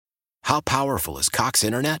How powerful is Cox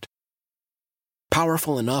Internet?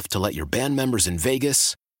 Powerful enough to let your band members in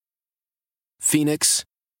Vegas, Phoenix,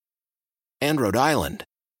 and Rhode Island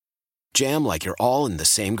jam like you're all in the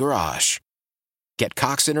same garage. Get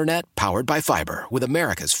Cox Internet powered by fiber with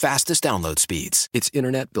America's fastest download speeds. It's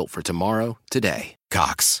internet built for tomorrow, today.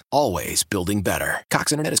 Cox, always building better.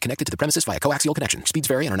 Cox Internet is connected to the premises via coaxial connection. Speeds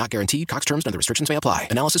vary and are not guaranteed. Cox terms and other restrictions may apply.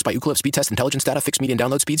 Analysis by Ookla Speed Test Intelligence Data. Fixed median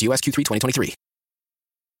download speeds. US Q3 2023.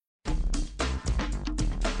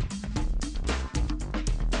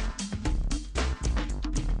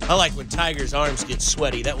 I like when Tiger's arms get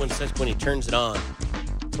sweaty. That's when he turns it on.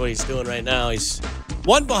 That's what he's doing right now. He's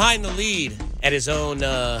one behind the lead at his own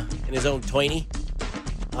in his own 20.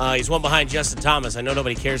 He's one behind Justin Thomas. I know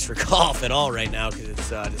nobody cares for golf at all right now because it's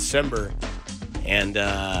December, and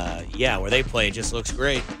where they play it just looks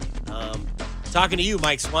great. Talking to you,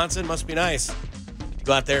 Mike Swanson, must be nice to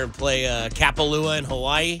go out there and play Kapalua in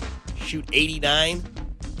Hawaii, shoot 89.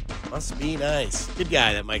 Must be nice. Good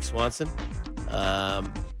guy, that Mike Swanson.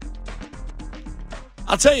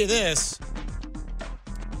 I'll tell you this.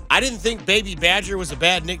 I didn't think Baby Badger was a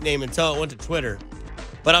bad nickname until it went to Twitter.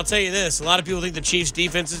 But I'll tell you this. A lot of people think the Chiefs'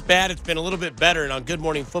 defense is bad. It's been a little bit better. And on Good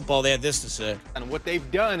Morning Football, they had this to say. And what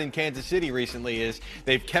they've done in Kansas City recently is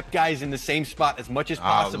they've kept guys in the same spot as much as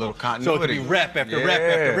possible. So it can be rep after rep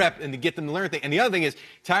after rep and to get them to learn things. And the other thing is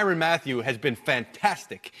Tyrann Mathieu has been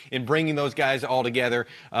fantastic in bringing those guys all together.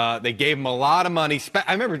 They gave him a lot of money.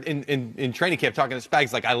 I remember in training camp talking to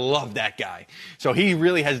Spags like, I love that guy. So he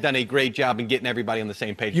really has done a great job in getting everybody on the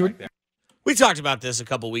same page right there. We talked about this a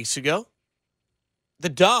couple weeks ago. The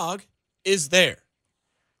dog is there.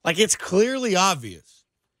 Like, it's clearly obvious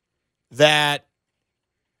that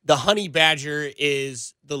the Honey Badger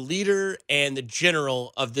is the leader and the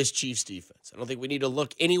general of this Chiefs defense. I don't think we need to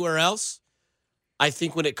look anywhere else. I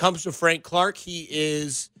think when it comes to Frank Clark, he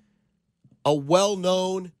is a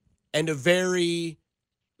well-known and a very,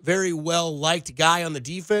 very well-liked guy on the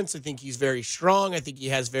defense. I think he's very strong. I think he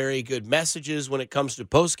has very good messages when it comes to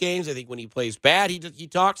post games. I think when he plays bad, he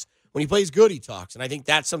talks. When he plays good, he talks. And I think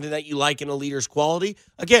that's something that you like in a leader's quality.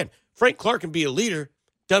 Again, Frank Clark can be a leader.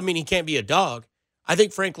 Doesn't mean he can't be a dog. I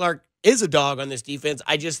think Frank Clark is a dog on this defense.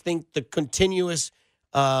 I just think the continuous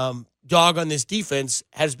dog on this defense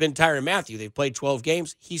has been Tyrann Mathieu. They've played 12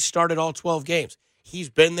 games. He's started all 12 games. He's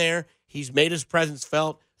been there. He's made his presence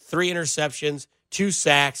felt. 3 interceptions, 2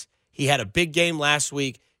 sacks. He had a big game last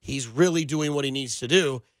week. He's really doing what he needs to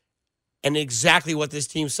do. And exactly what this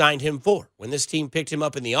team signed him for. When this team picked him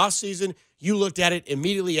up in the offseason, you looked at it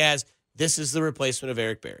immediately as this is the replacement of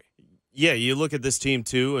Eric Berry. Yeah, you look at this team,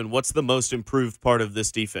 too, and what's the most improved part of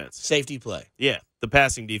this defense? Safety play. Yeah, the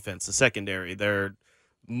passing defense, the secondary. They're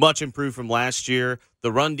much improved from last year.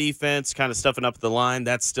 The run defense, kind of stuffing up the line,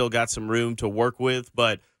 that's still got some room to work with.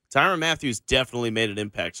 But Tyrann Mathieu's definitely made an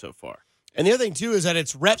impact so far. And the other thing, too, is that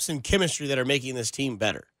it's reps and chemistry that are making this team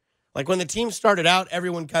better. Like, when the team started out,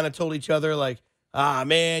 everyone kind of told each other, like,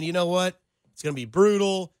 man, you know what? It's going to be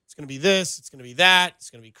brutal. It's going to be this. It's going to be that. It's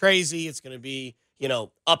going to be crazy. It's going to be,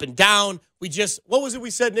 up and down. What was it we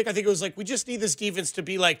said, Nick? I think it was like, we just need this defense to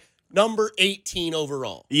be, like, number 18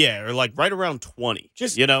 overall. Yeah, or, like, right around 20.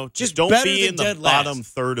 Just don't be in the bottom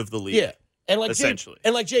third of the league. Yeah. And like essentially.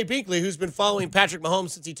 Jay Binkley, who's been following Patrick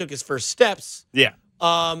Mahomes since he took his first steps. Yeah.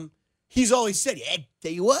 He's always said,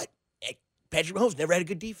 tell you what. Patrick Mahomes never had a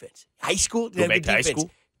good defense. High school didn't have a good defense.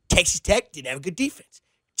 Texas Tech didn't have a good defense.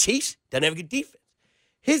 Chiefs doesn't have a good defense.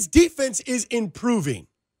 His defense is improving,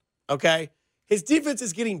 okay? His defense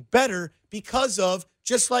is getting better because of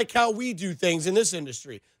just like how we do things in this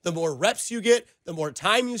industry. The more reps you get, the more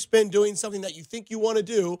time you spend doing something that you think you want to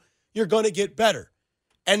do, you're going to get better.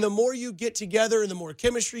 And the more you get together and the more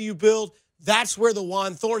chemistry you build, that's where the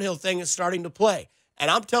Juan Thornhill thing is starting to play.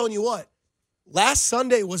 And I'm telling you what, last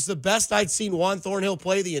Sunday was the best I'd seen Juan Thornhill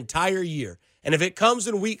play the entire year. And if it comes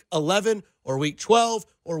in week 11 or week 12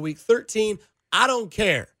 or week 13, I don't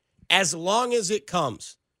care. As long as it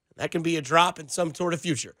comes. That can be a drop in some sort of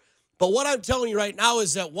future. But what I'm telling you right now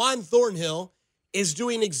is that Juan Thornhill is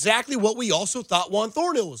doing exactly what we also thought Juan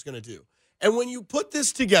Thornhill was going to do. And when you put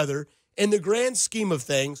this together in the grand scheme of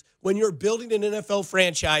things, when you're building an NFL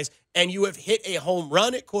franchise and you have hit a home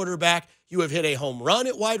run at quarterback, you have hit a home run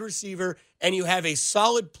at wide receiver, and you have a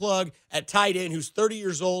solid plug at tight end who's 30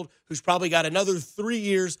 years old, who's probably got another 3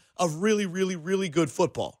 years of really, really, really good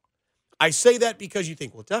football. I say that because you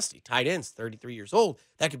think, well, Dusty, tight end's 33 years old.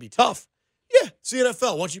 That could be tough. Yeah, it's the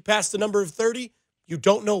NFL. Once you pass the number of 30, you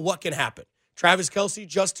don't know what can happen. Travis Kelce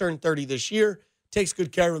just turned 30 this year, takes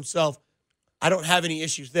good care of himself. I don't have any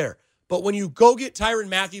issues there. But when you go get Tyrann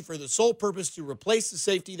Mathieu for the sole purpose to replace the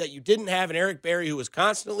safety that you didn't have in Eric Berry, who was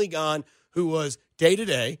constantly gone, who was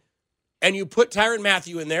day-to-day, and you put Tyrann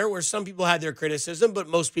Mathieu in there where some people had their criticism, but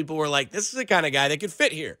most people were like, this is the kind of guy that could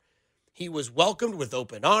fit here. He was welcomed with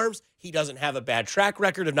open arms. He doesn't have a bad track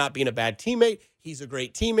record of not being a bad teammate. He's a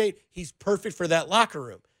great teammate. He's perfect for that locker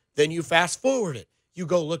room. Then you fast forward it. You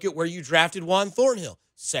go look at where you drafted Juan Thornhill,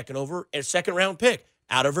 second round pick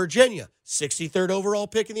out of Virginia, 63rd overall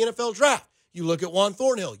pick in the NFL draft. You look at Juan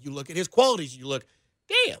Thornhill. You look at his qualities. You look,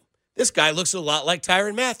 damn, this guy looks a lot like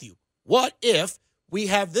Tyrann Mathieu. What if we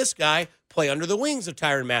have this guy play under the wings of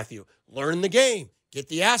Tyrann Mathieu, learn the game, get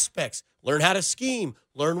the aspects, learn how to scheme,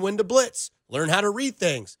 learn when to blitz, learn how to read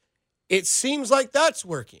things? It seems like that's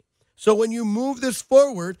working. So when you move this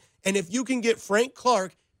forward, and if you can get Frank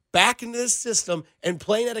Clark back into this system and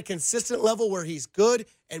playing at a consistent level where he's good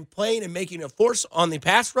and playing and making a force on the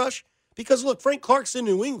pass rush, because look, Frank Clark's in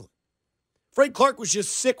New England. Frank Clark was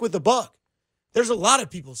just sick with the bug. There's a lot of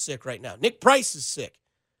people sick right now. Nick Price is sick.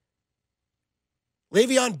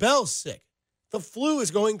 Le'Veon Bell's sick. The flu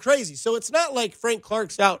is going crazy. So it's not like Frank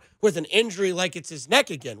Clark's out with an injury like it's his neck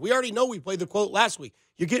again. We already know we played the quote last week.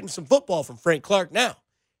 You're getting some football from Frank Clark now.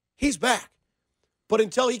 He's back. But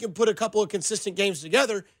until he can put a couple of consistent games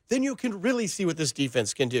together, then you can really see what this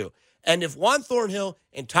defense can do. And if Juan Thornhill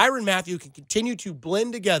and Tyrann Mathieu can continue to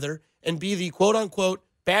blend together and be the quote-unquote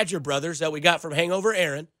Badger brothers that we got from Hangover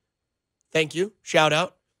Aaron, thank you, shout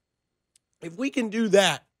out. If we can do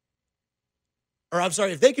that,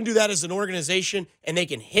 if they can do that as an organization and they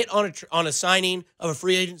can hit on a signing of a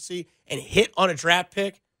free agency and hit on a draft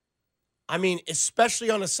pick, I mean, especially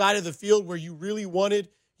on a side of the field where you really wanted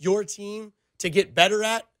your team to get better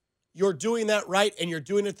at, you're doing that right and you're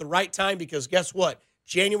doing it at the right time because guess what?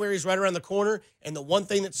 January is right around the corner, and the one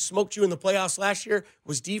thing that smoked you in the playoffs last year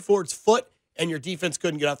was Dee Ford's foot, and your defense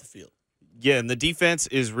couldn't get off the field. Yeah, and the defense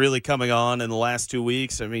is really coming on in the last 2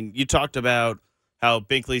 weeks. I mean, you talked about how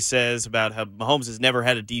Binkley says about how Mahomes has never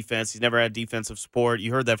had a defense. He's never had defensive support.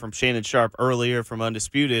 You heard that from Shannon Sharp earlier from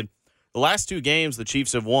Undisputed. The last 2 games the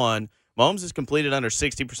Chiefs have won, Mahomes has completed under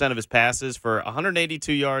 60% of his passes for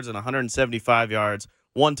 182 yards and 175 yards,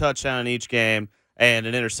 1 touchdown in each game, and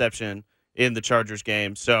an interception in the Chargers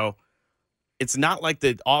game. So it's not like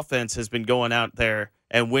the offense has been going out there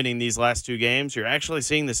and winning these last 2 games. You're actually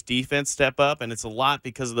seeing this defense step up, and it's a lot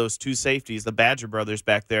because of those 2 safeties, the Badger brothers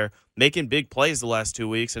back there, making big plays the last 2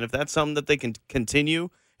 weeks. And if that's something that they can continue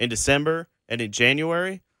in December and in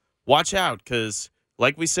January, watch out because,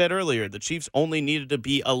 like we said earlier, the Chiefs only needed to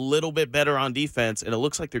be a little bit better on defense, and it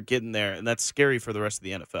looks like they're getting there, and that's scary for the rest of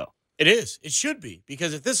the NFL. It is. It should be,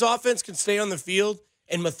 because if this offense can stay on the field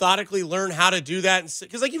and methodically learn how to do that,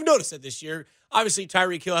 because like you've noticed that this year, obviously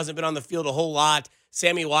Tyreek Hill hasn't been on the field a whole lot.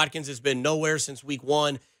 Sammy Watkins has been nowhere since week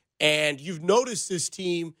 1. And you've noticed this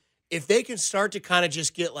team, if they can start to kind of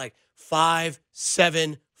just get like 5,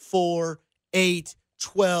 7, 4, 8,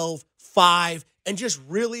 12, 5, and just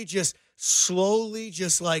really just slowly,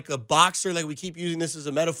 just like a boxer, like we keep using this as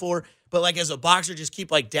a metaphor, but like as a boxer, just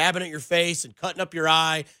keep like dabbing at your face and cutting up your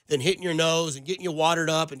eye, then hitting your nose and getting you watered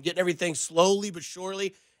up and getting everything slowly but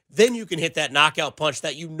surely, then you can hit that knockout punch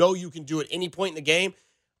that you know you can do at any point in the game.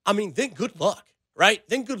 I mean, then good luck, right?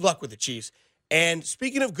 Then good luck with the Chiefs. And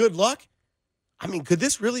speaking of good luck, I mean, could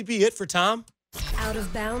this really be it for Tom? Out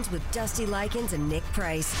of Bounds with Dusty Likens and Nick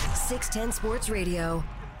Price, 610 Sports Radio.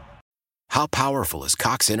 How powerful is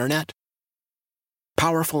Cox Internet?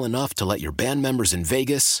 Powerful enough to let your band members in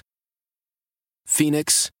Vegas,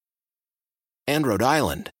 Phoenix, and Rhode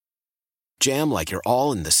Island jam like you're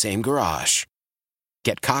all in the same garage.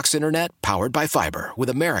 Get Cox Internet powered by fiber with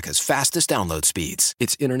America's fastest download speeds.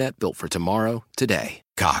 It's internet built for tomorrow, today.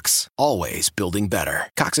 Cox, always building better.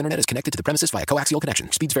 Cox Internet is connected to the premises via coaxial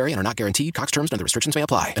connection. Speeds vary and are not guaranteed. Cox terms and other restrictions may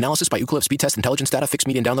apply. Analysis by Ookla of Speed Test Intelligence Data. Fixed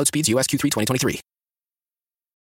median download speeds. US Q3 2023.